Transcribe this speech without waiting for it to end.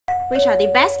which are the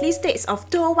best lipsticks of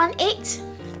 2018.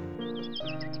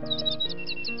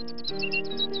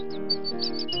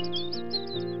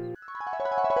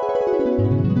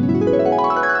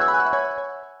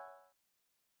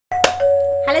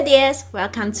 Hello dears,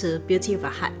 welcome to Beauty with a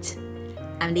Heart.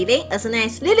 I'm Lily, also known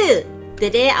as Lulu.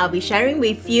 Today I'll be sharing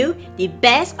with you the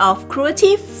best of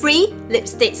cruelty-free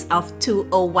lipsticks of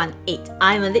 2018.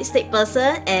 I'm a lipstick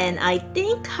person and I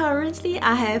think currently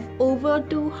I have over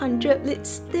 200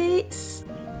 lipsticks.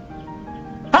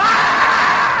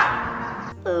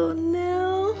 Oh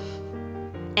no.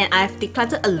 And I've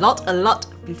decluttered a lot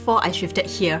before I shifted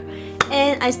here.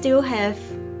 And I still have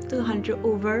 200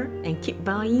 over and keep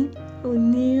buying. Oh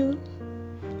no.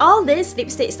 All these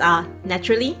lipsticks are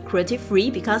naturally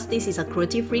cruelty-free because this is a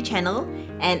cruelty-free channel,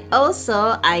 and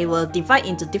also I will divide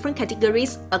into different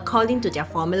categories according to their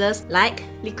formulas like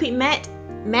liquid matte,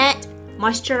 matte,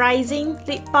 moisturizing,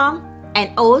 lip balm,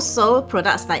 and also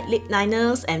products like lip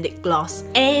liners and lip gloss.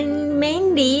 And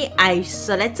mainly I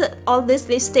selected all these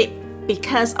lipsticks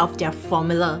because of their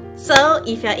formula. So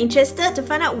if you're interested to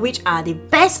find out which are the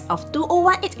best of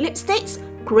 2018 lipsticks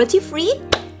cruelty-free,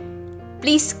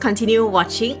 please continue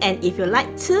watching, and if you like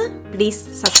to, please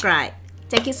subscribe.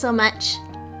 Thank you so much.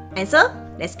 And so,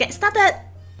 let's get started.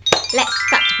 Let's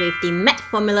start with the matte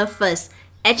formula first.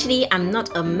 Actually, I'm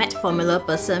not a matte formula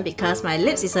person because my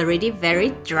lips is already very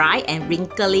dry and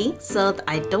wrinkly, so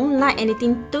I don't like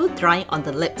anything too dry on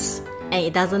the lips. And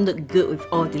it doesn't look good with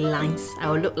all the lines.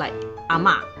 I will look like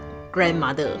Ama,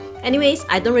 grandmother. Anyways,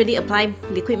 I don't really apply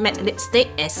liquid matte lipstick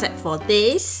except for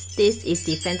this. This is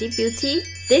the Fenty Beauty.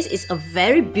 This is a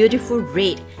very beautiful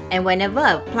red, and whenever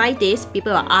I apply this,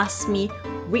 people will ask me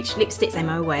which lipsticks am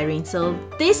I wearing. So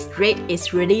this red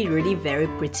is really very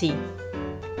pretty.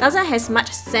 Doesn't have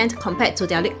much scent compared to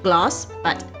their lip gloss,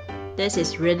 but this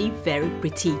is really very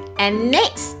pretty. And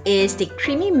next is the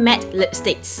creamy matte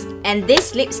lipsticks. And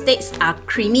these lipsticks are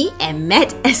creamy and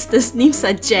matte as the name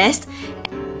suggests.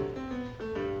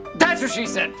 That's what she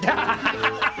said!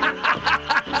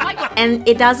 And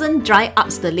it doesn't dry up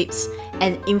the lips.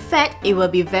 And in fact, it will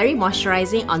be very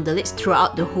moisturizing on the lips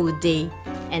throughout the whole day.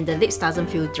 And the lips doesn't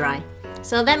feel dry.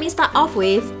 So let me start off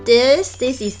with this.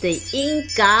 This is the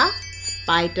Inga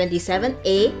by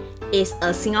 27A. It's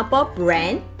a Singapore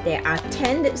brand. There are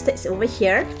 10 lipsticks over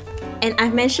here. And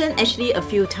I've mentioned actually a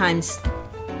few times,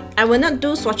 I will not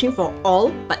do swatching for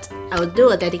all, but I will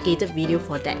do a dedicated video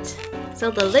for that.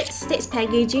 So the lipsticks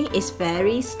packaging is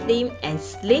very slim and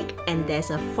sleek, and there's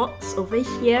a fox over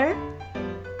here.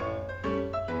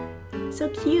 So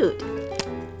cute.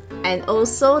 And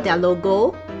also their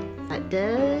logo like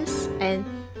this, and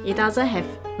it doesn't have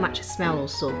much smell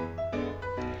also.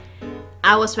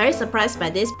 I was very surprised by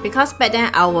this because back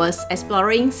then I was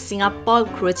exploring Singapore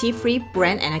cruelty-free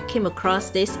brand and I came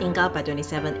across this Inga by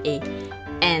 27A,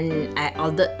 and I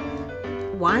ordered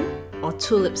 1 or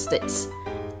 2 lipsticks.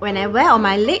 When I wear on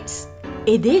my lips,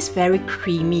 it is very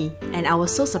creamy and I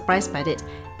was so surprised by it.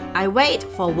 I wear it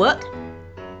for work,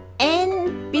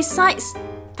 and besides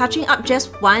touching up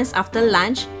just once after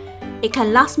lunch, it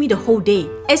can last me the whole day.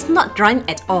 It's not drying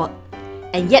at all,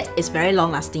 and yet it's very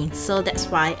long lasting. So that's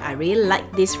why I really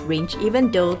like this range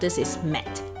even though this is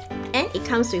matte. And it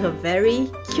comes with a very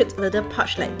cute little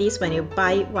pouch like this when you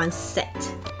buy one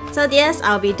set. So yes,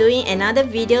 I'll be doing another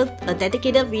video, a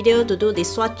dedicated video to do the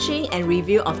swatching and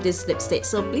review of this lipstick.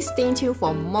 So please stay tuned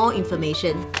for more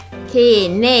information. Okay,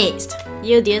 next.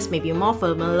 You dears may be more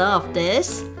familiar of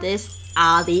this. These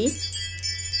are the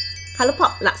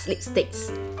ColourPop LUX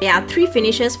lipsticks. There are 3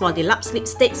 finishes for the LUX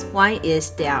lipsticks. One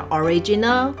is their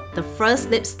original, the first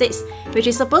lipsticks, which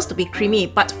is supposed to be creamy,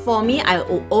 but for me, I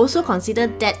will also consider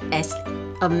that as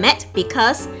a matte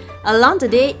because along the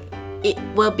day, it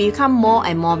will become more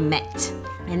and more matte.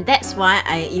 And that's why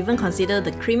I even consider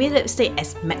the creamy lipstick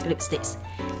as matte lipsticks.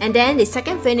 And then the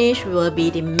second finish will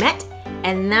be the matte,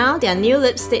 and now their new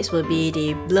lipsticks will be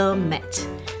the blur matte.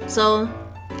 So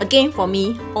again, for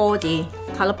me, all the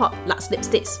ColourPop LUX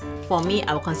lipsticks, for me,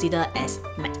 I will consider as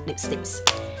matte lipsticks.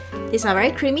 These are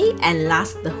very creamy and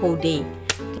last the whole day.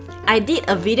 I did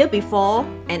a video before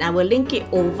and I will link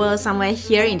it over somewhere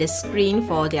here in the screen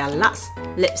for their LUX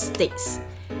lipsticks.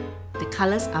 The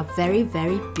colors are very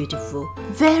beautiful,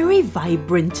 very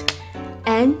vibrant,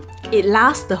 and it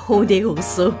lasts the whole day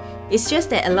also. It's just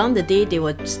that along the day they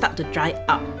will start to dry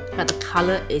up, but the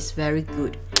color is very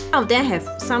good. Some of them have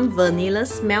some vanilla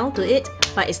smell to it,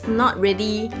 but it's not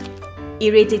really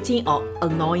irritating or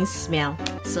annoying smell,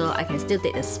 so I can still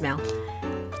take the smell.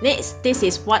 Next, this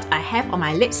is what I have on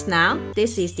my lips now.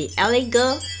 This is the LA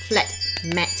Girl Flat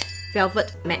Matte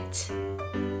Velvet Matte.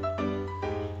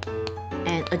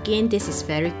 And again, this is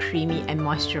very creamy and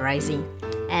moisturizing.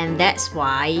 And that's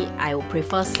why I would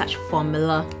prefer such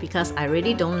formula, because I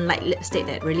really don't like lipstick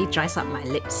that really dries up my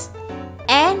lips.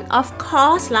 And of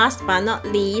course, last but not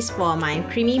least, for my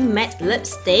creamy matte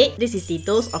lipstick, this is the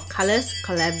Dose of Colors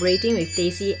collaborating with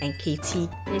Daisy and Katie.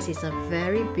 This is a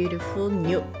very beautiful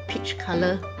nude peach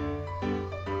color.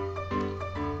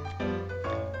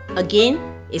 Again,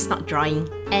 it's not drying.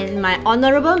 And my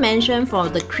honorable mention for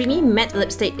the creamy matte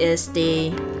lipstick is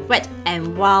the Wet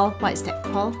n Wild, what is that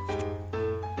called?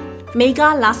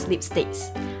 Mega Luxe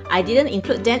lipsticks. I didn't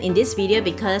include them in this video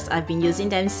because I've been using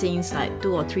them since like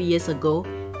 2 or 3 years ago,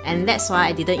 and that's why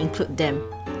I didn't include them.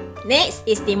 Next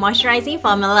is the moisturizing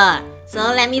formula. So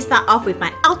let me start off with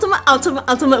my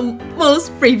ultimate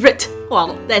most favorite.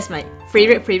 Well, that's my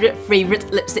favorite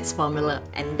lipsticks formula,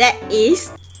 and that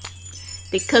is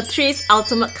the Catrice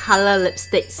Ultimate Color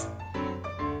Lipsticks.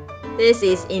 This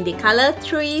is in the color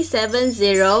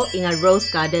 370 in a Rose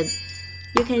Garden.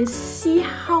 You can see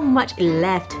how much it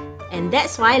left, and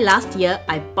that's why last year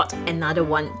I bought another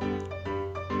one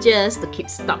just to keep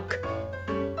stock.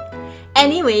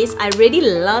 Anyways, I really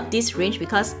love this range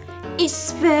because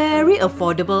it's very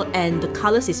affordable and the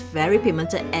colors is very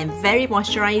pigmented and very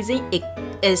moisturizing. It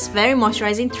is very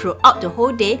moisturizing throughout the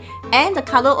whole day, and the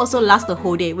color also lasts the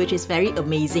whole day, which is very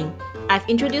amazing. I've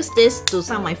introduced this to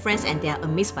some of my friends and they are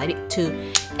amazed by it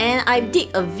too. And I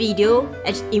did a video,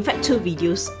 in fact 2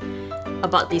 videos,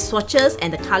 about the swatches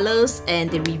and the colors and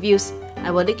the reviews.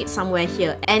 I will link it somewhere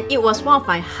here, and it was one of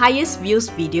my highest views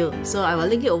video, so I will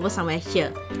link it over somewhere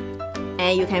here.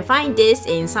 And you can find this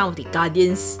in some of the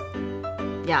Guardians,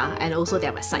 yeah, and also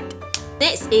their website.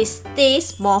 Next is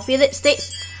this Morphe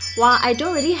lipsticks. While I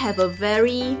don't really have a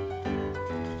very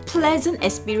pleasant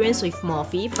experience with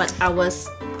Morphe, but I was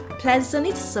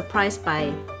pleasantly surprised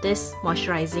by this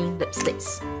moisturizing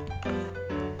lipsticks.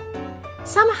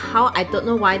 Somehow, I don't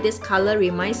know why this color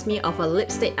reminds me of a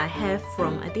lipstick I have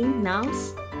from, I think,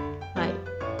 NARS, like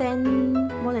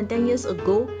more than 10 years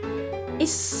ago.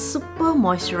 It's super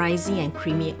moisturizing and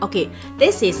creamy. Okay,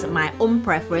 this is my own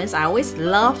preference. I always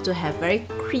love to have very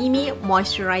creamy,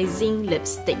 moisturizing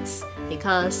lipsticks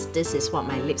because this is what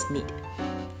my lips need.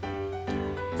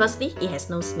 Firstly, it has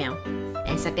no smell.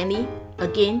 And secondly,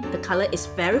 again, the color is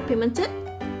very pigmented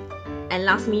and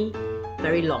lasts me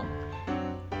very long.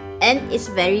 And it's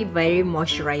very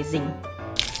moisturizing.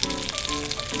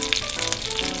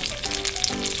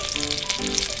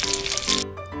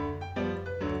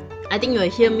 I think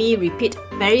you'll hear me repeat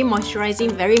very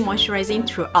moisturizing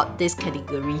throughout this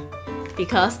category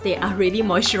because they are really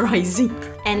moisturizing.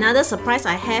 Another surprise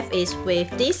I have is with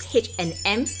this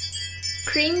H&M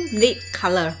Cream Lip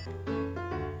Color.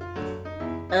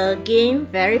 Again,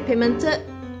 very pigmented,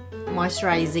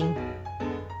 moisturizing,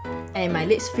 and my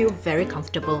lips feel very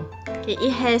comfortable. Okay,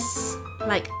 it has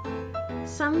like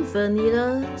some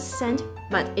vanilla scent,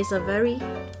 but it's a very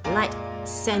light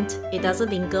scent. It doesn't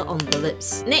linger on the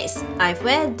lips. Next, I've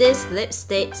wear these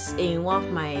lipsticks in one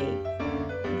of my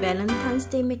Valentine's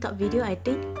Day makeup video, I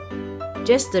think.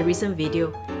 Just the recent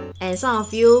video. And some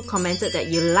of you commented that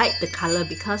you like the color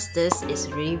because this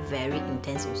is really very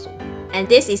intense also. And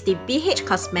this is the BH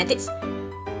Cosmetics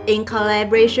in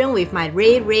collaboration with my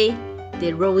Ray,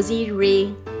 the Rosy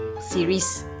Ray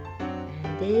series.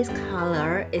 And this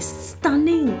color is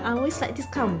stunning. I always like this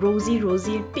kind of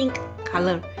rosy pink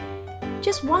color.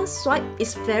 Just one swipe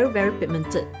is very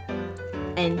pigmented.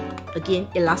 And again,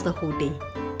 it lasts the whole day.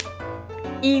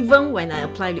 Even when I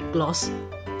apply lip gloss.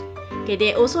 Okay,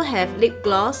 they also have lip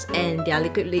gloss and their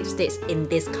liquid lipsticks in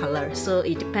this color. So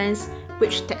it depends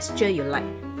which texture you like.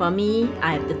 For me,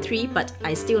 I have the 3, but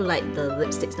I still like the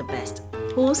lipsticks the best.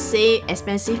 Who say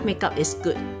expensive makeup is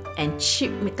good and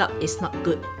cheap makeup is not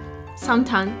good?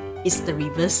 Sometimes it's the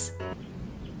reverse.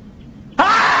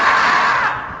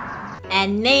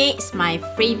 And next, my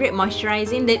favorite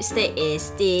moisturizing lipstick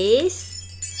is this.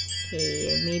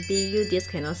 Okay, maybe you just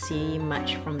cannot see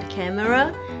much from the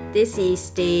camera. This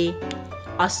is the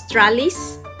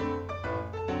Australis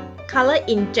Color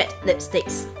Inject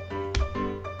Lipsticks.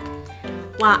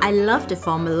 Wow, I love the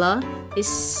formula.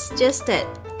 It's just that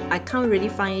I can't really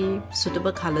find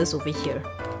suitable colors over here.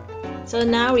 So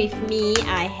now with me,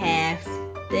 I have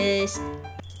this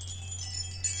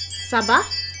Sabah,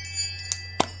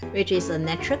 which is a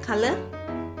natural color,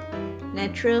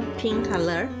 natural pink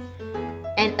color.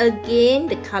 And again,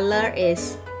 the color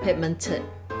is pigmented,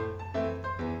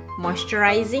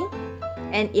 moisturizing,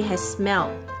 and it has smell,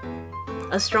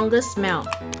 a stronger smell,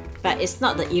 but it's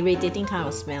not the irritating kind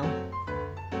of smell.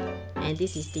 And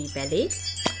this is the belly.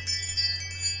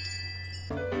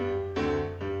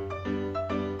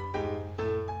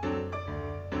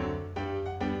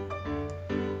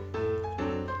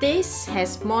 this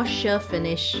has more sheer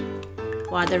finish,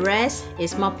 while the rest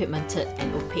is more pigmented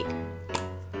and opaque.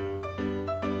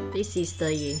 This is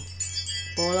the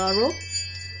Bolero.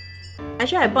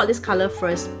 Actually, I bought this color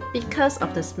first because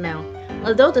of the smell.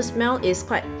 Although the smell is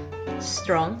quite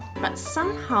strong, but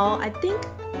somehow I think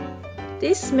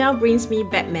this smell brings me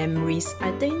back memories.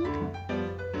 I think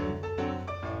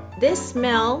this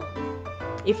smell,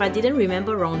 if I didn't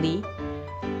remember wrongly,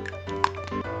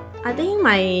 I think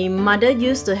my mother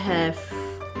used to have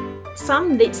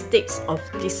some lipsticks of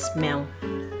this smell.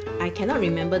 I cannot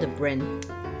remember the brand.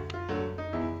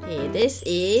 Okay, this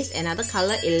is another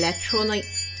color,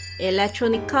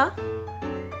 Electronica.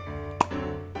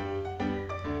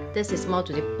 This is more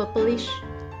to the purplish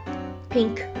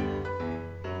pink.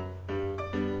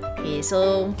 Okay,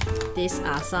 so these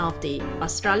are some of the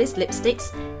Australis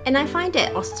lipsticks, and I find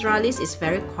that Australis is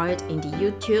very quiet in the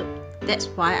YouTube. That's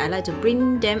why I like to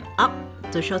bring them up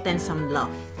to show them some love.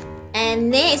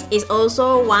 And next is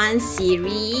also one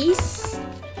series.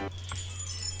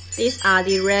 These are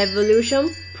the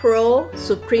Revolution Pro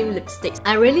Supreme lipsticks.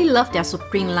 I really love their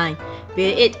Supreme line, be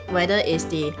it whether it's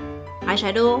the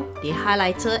eyeshadow, the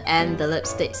highlighter, and the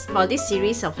lipsticks. For this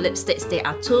series of lipsticks, there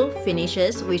are two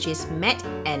finishes, which is matte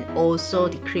and also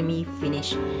the creamy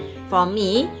finish. For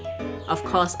me, of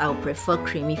course, I would prefer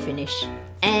creamy finish,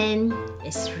 and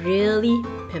it's really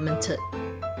pigmented.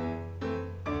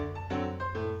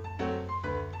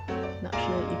 Not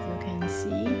sure if you can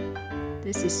see.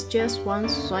 This is just one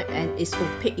swipe and it's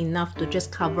opaque enough to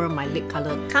just cover my lip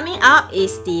color. Coming up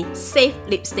is the safe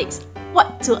lipsticks.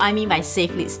 What do I mean by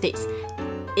safe lipsticks?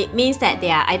 It means that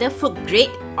they are either food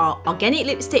grade or organic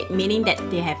lipstick, meaning that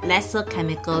they have lesser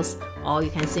chemicals, or you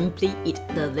can simply eat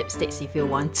the lipsticks if you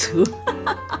want to.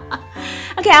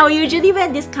 Okay, I will usually wear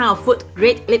this kind of food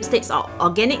grade lipsticks or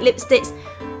organic lipsticks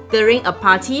during a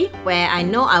party where I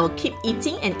know I will keep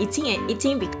eating and eating and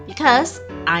eating because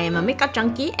I am a makeup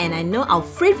junkie and I know our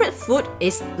favorite food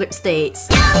is lipsticks.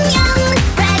 Yum yum,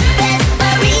 breakfast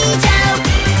burrito.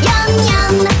 Yum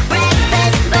yum,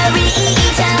 breakfast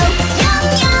burrito. Yum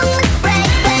yum,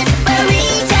 breakfast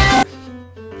burrito.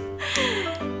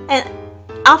 And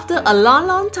after a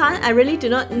long time, I really do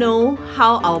not know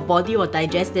how our body will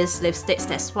digest these lipsticks.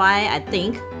 That's why I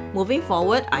think moving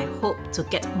forward, I hope to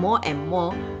get more and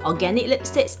more organic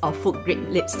lipsticks or food grade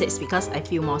lipsticks because I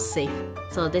feel more safe.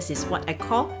 So this is what I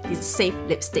call these safe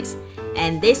lipsticks.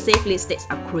 And these safe lipsticks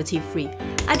are cruelty-free.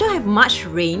 I don't have much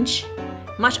range,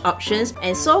 much options,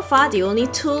 and so far the only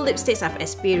two lipsticks I've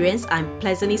experienced, I'm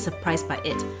pleasantly surprised by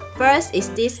it. First is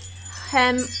this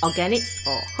Home Organics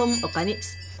or Home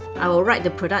Organics. I will write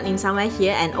the product name somewhere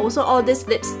here, and also all these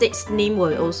lipsticks name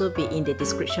will also be in the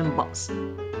description box.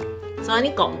 So I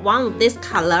only got one of this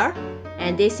color,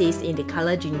 and this is in the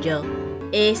color Ginger.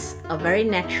 It's a very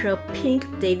natural pink,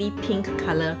 daily pink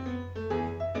color.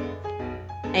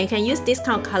 And you can use this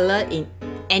kind of color in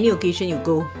any occasion you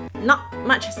go. Not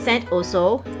much scent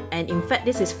also, and in fact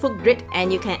this is food grade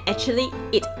and you can actually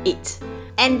eat it.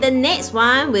 And the next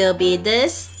one will be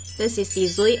this. This is the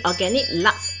Zoe Organic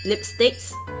Luxe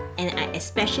Lipsticks, and I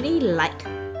especially like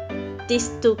these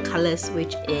two colors,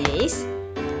 which is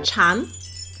Charm.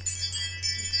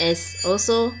 It's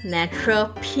also natural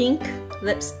pink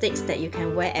lipsticks that you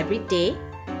can wear every day.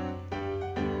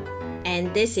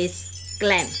 And this is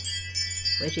Glam,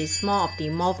 which is more of the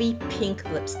mauvey pink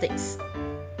lipsticks.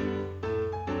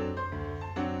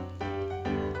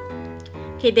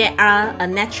 Okay, there are a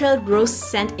natural rose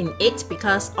scent in it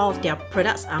because all of their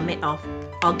products are made of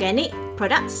organic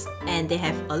products and they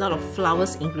have a lot of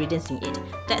flowers ingredients in it.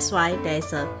 That's why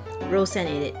there's a rose scent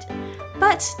in it.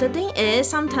 But the thing is,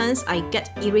 sometimes I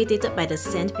get irritated by the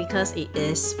scent because it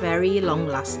is very long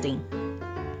lasting.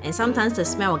 And sometimes the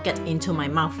smell will get into my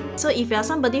mouth. So if you are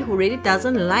somebody who really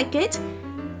doesn't like it,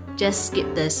 just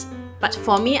skip this. But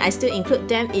for me, I still include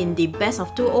them in the best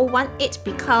of 2018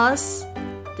 because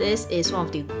this is one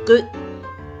of the good,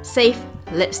 safe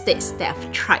lipsticks that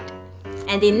I've tried.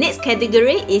 And the next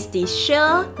category is the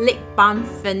Sheer Lip Balm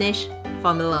Finish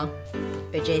formula,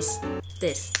 which is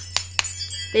this.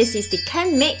 This is the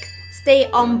Can Make Stay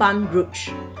On Balm Rouge.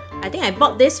 I think I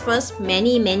bought this first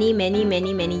many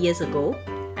years ago.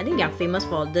 I think they are famous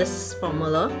for this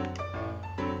formula.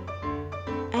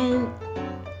 And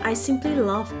I simply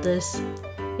love this.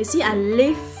 You see, I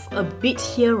leave a bit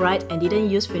here, right, and didn't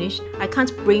use finish. I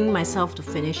can't bring myself to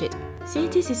finish it. See,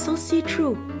 this is so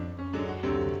see-through.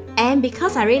 And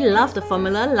because I really love the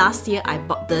formula, last year I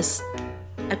bought this.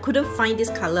 I couldn't find this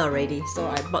color already, so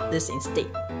I bought this instead.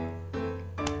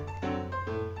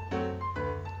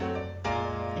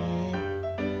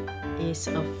 And it's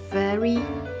a very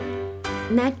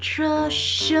natural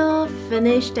sheer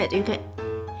finish that you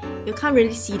can't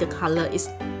really see the color. It's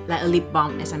like a lip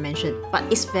balm, as I mentioned, but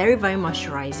it's very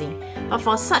moisturizing. But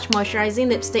for such moisturizing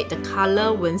lipstick, the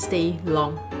color won't stay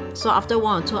long. So after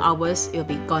 1 or 2 hours, it'll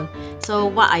be gone. So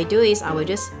what I do is I will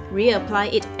just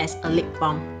reapply it as a lip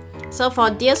balm. So for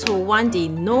those who want the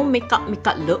no makeup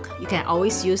look, you can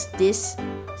always use this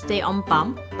Stay On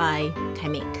Balm by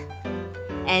Chemic.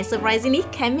 And surprisingly,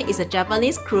 Chemic is a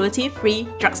Japanese cruelty-free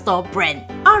drugstore brand.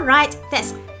 Alright,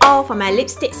 that's all for my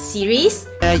lipstick series.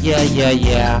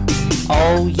 Yeah.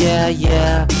 Oh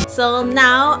yeah. So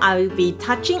now I will be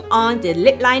touching on the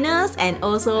lip liners and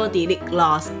also the lip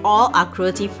gloss. All are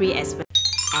cruelty-free as well.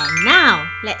 And now,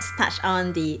 let's touch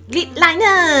on the lip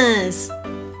liners.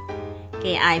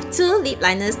 Okay, I have 2 lip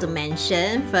liners to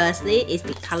mention. Firstly is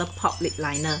the ColourPop lip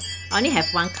liner. I only have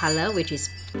one color, which is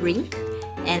Brink,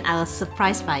 and I was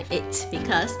surprised by it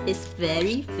because it's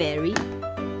very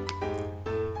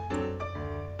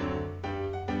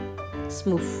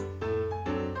smooth.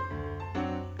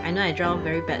 I know I draw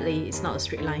very badly, it's not a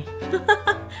straight line,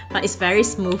 but it's very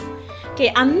smooth.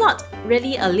 Okay, I'm not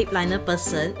really a lip liner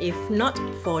person. If not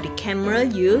for the camera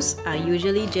use, I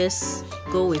usually just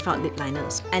go without lip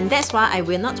liners. And that's why I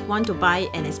will not want to buy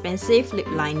an expensive lip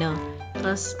liner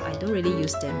because I don't really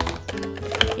use them.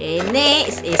 Okay,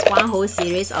 next is one whole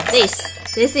series of this.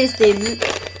 This is the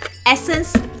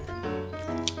Essence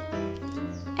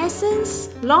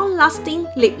Long Lasting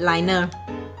Lip Liner.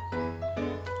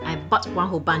 I bought one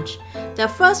whole bunch. The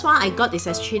first one I got is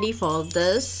actually for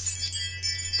this.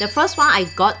 The first one I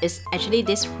got is actually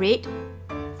this red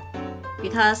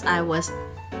because I was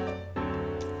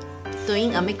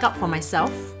doing a makeup for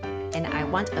myself and I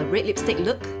want a red lipstick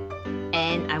look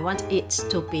and I want it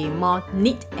to be more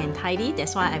neat and tidy.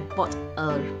 That's why I bought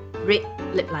a red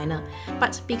lip liner.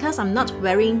 But because I'm not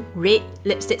wearing red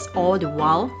lipsticks all the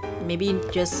while, maybe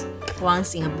just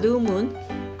once in a blue moon,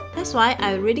 that's why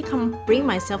I really can't bring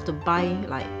myself to buy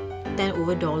like $10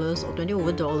 over or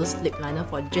 $20 over lip liner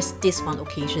for just this one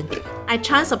occasion. I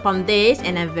chanced upon this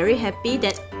and I'm very happy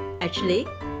that actually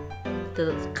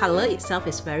the color itself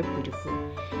is very beautiful.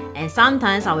 And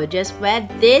sometimes I will just wear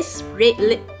this red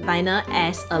lip liner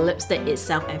as a lipstick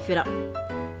itself and fill up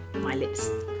my lips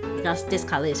because this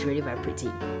color is really very pretty.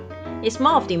 It's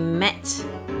more of the matte,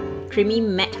 creamy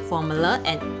matte formula,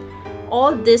 and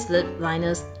all these lip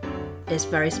liners is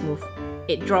very smooth.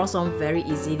 It draws on very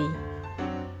easily.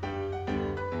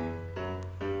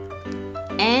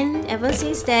 And ever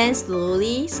since then,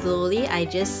 slowly I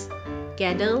just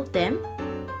gather them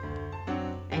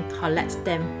and collect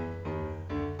them.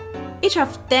 Each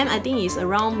of them I think is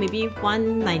around maybe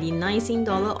 $1.99 Sing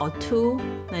dollar or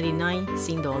 $2.99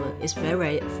 Sing dollar. It's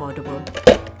very affordable.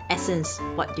 Essence,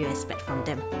 what do you expect from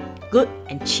them? Good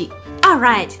and cheap.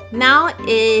 Alright, now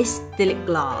is the lip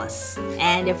gloss.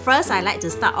 And the first I like to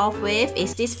start off with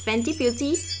is this Fenty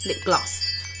Beauty lip gloss.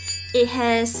 It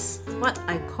has what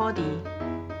I call the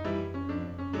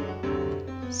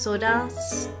soda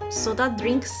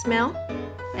drink smell,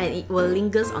 and it will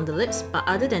linger on the lips, but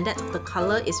other than that, the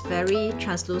color is very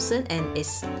translucent and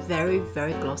it's very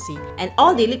glossy. And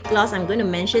all the lip gloss I'm going to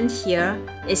mention here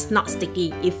is not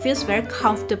sticky. It feels very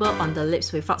comfortable on the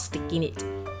lips without sticking it,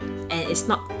 and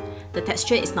the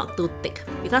texture is not too thick,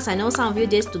 because I know some of you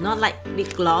just do not like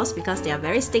lip gloss because they are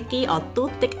very sticky or too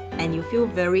thick and you feel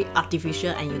very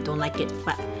artificial and you don't like it,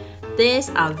 but these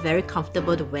are very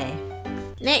comfortable to wear.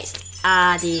 Next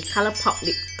are the ColourPop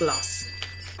lip gloss.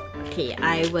 Okay,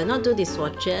 I will not do the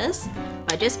swatches,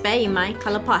 but just bear in mind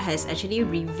ColourPop has actually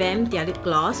revamped their lip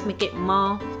gloss, make it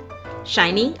more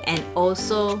shiny and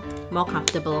also more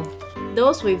comfortable.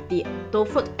 Those with the doe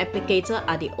foot applicator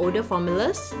are the older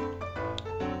formulas,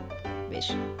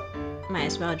 which might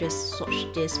as well just swatch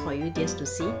this for you just to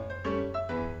see.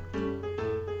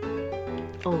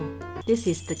 Oh, this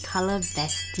is the color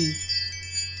Bestie.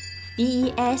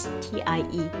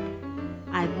 B-E-S-T-I-E.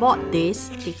 I bought this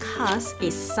because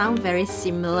it sounds very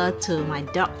similar to my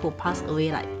dog who passed away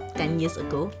like 10 years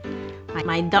ago.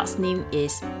 My dog's name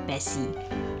is Bessie,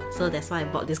 so that's why I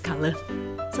bought this color.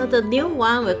 So the new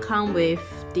one will come with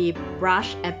the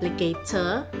brush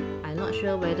applicator. I'm not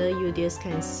sure whether you guys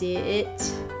can see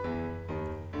it.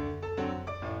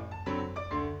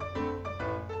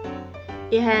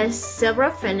 It has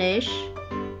several finish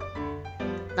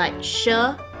like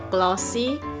sheer,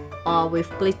 glossy, or with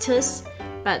glitters.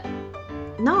 But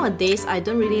nowadays I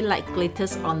don't really like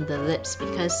glitters on the lips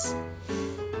because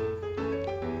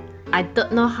I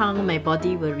don't know how my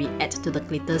body will react to the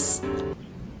glitters.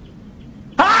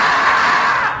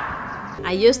 I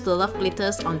I used to love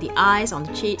glitters on the eyes, on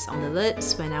the cheeks, on the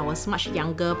lips when I was much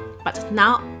younger, but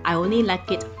now I only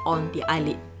like it on the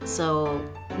eyelid. So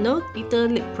no glitter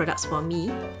lip products for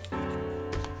me.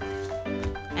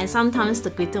 And sometimes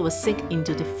the glitter will sink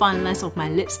into the fine lines of my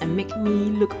lips and make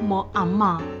me look more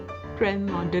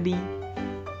grandmotherly.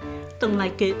 Don't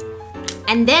like it.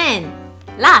 And then,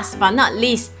 last but not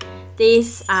least,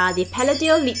 these are the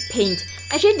Palladio lip paint.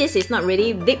 Actually, this is not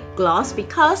really lip gloss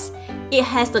because it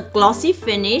has the glossy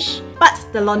finish, but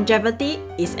the longevity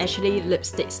is actually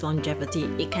lipstick's longevity.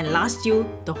 It can last you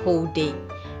the whole day.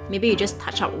 Maybe you just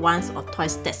touch up once or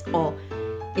twice, that's all.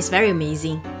 It's very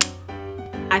amazing.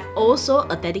 I've also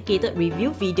a dedicated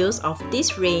review videos of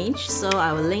this range, so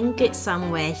I will link it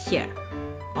somewhere here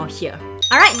or here.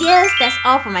 Alright dears, that's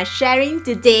all for my sharing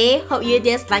today. Hope you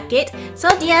dears like it. So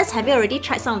dears, have you already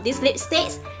tried some of these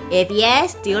lipsticks? If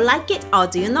yes, do you like it or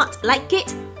do you not like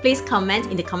it? Please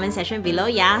comment in the comment section below,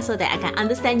 yeah, so that I can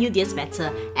understand you dears better.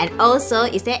 And also,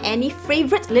 is there any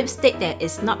favorite lipstick that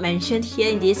is not mentioned here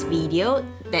in this video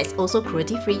that's also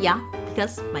cruelty-free, yeah?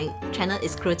 Because my channel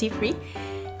is cruelty-free.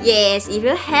 Yes, if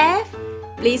you have,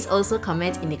 please also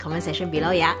comment in the comment section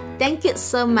below, yeah? Thank you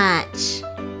so much.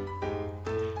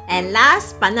 And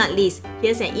last but not least,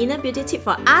 here's an inner beauty tip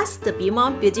for us to be more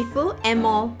beautiful and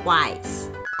more wise.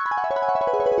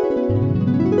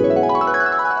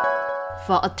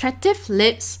 For attractive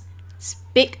lips,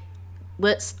 speak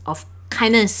words of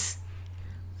kindness.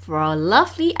 For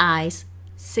lovely eyes,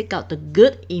 seek out the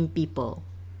good in people.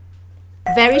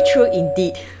 Very true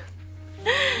indeed.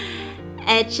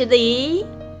 Actually,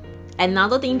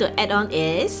 another thing to add on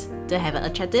is to have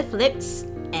attractive lips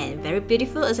and very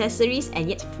beautiful accessories and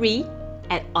yet free,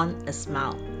 add on a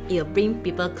smile. It will bring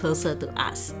people closer to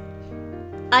us.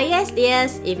 Yes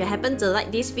dears, if you happen to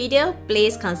like this video,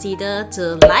 please consider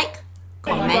to like,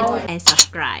 comment and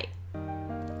subscribe.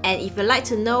 And if you'd like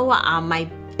to know what are my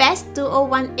best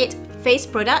 2018 face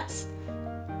products,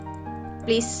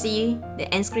 please see the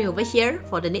end screen over here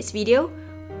for the next video.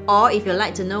 Or if you'd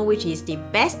like to know which is the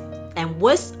best and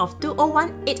worst of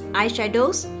 2018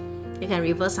 eyeshadows, you can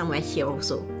reverse somewhere here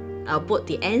also. I'll put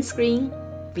the end screen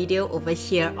video over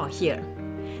here or here.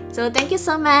 So thank you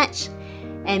so much,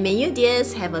 and may you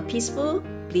dears have a peaceful,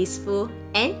 blissful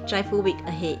and joyful week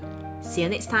ahead. See you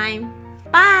next time.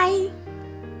 Bye!